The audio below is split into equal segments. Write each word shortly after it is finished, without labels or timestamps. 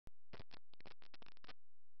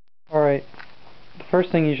First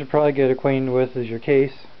thing you should probably get acquainted with is your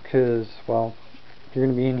case, because, well, you're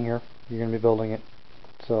going to be in here, you're going to be building it,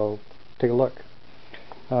 so take a look.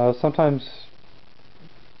 Sometimes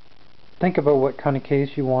think about what kind of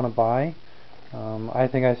case you want to buy. I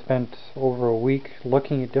think I spent over a week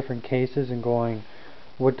looking at different cases and going,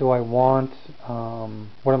 what do I want,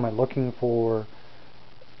 what am I looking for,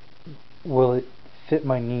 will it fit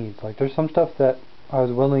my needs? Like, there's some stuff that I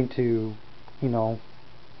was willing to, you know,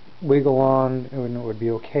 wiggle on and it would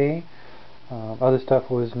be okay. Other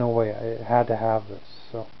stuff was no way, I had to have this.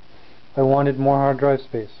 So I wanted more hard drive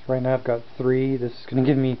space. Right now I've got 3, this is going to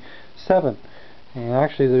give me 7. And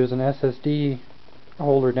actually there's an SSD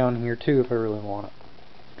holder down here too if I really want it.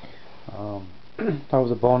 That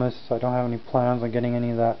was a bonus. I don't have any plans on getting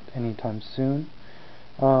any of that anytime soon.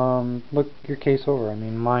 Look your case over. I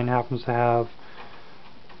mean, mine happens to have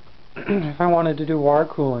if I wanted to do water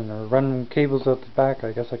cooling or run cables out the back,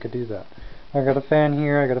 I guess I could do that. I got a fan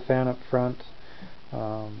here, I got a fan up front.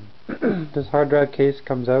 This hard drive case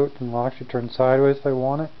comes out and will actually turn sideways if I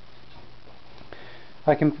want it.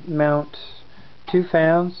 I can mount 2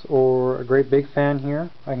 fans or a great big fan here.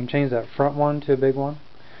 I can change that front one to a big one.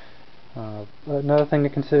 Another thing to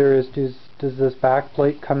consider is does this back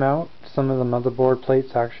plate come out? Some of the motherboard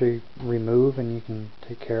plates actually remove and you can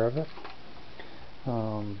take care of it.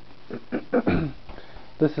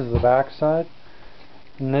 This is the back side.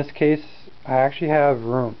 In this case I actually have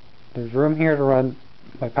room. There's room here to run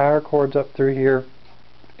my power cords up through here,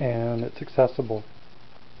 and it's accessible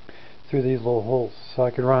through these little holes. So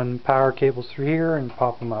I could run power cables through here and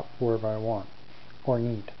pop them up wherever I want or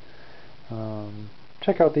need.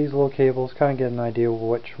 Check out these little cables, kind of get an idea of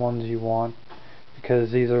which ones you want,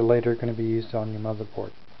 because these are later going to be used on your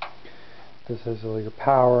motherboard. This is your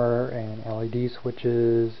power and LED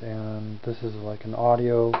switches, and this is like an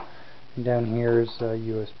audio, and down here is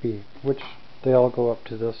USB, which they all go up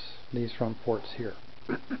to these front ports here.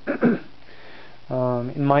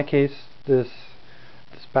 In my case, this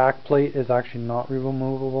back plate is actually not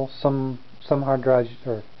removable. Some hard drives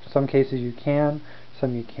or some cases you can,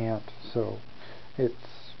 some you can't. So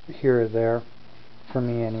it's here or there for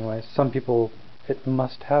me anyway. Some people it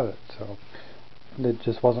must have it, so it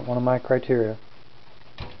just wasn't one of my criteria.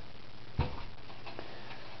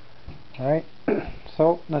 Alright,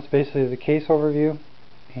 so that's basically the case overview,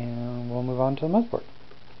 and we'll move on to the motherboard.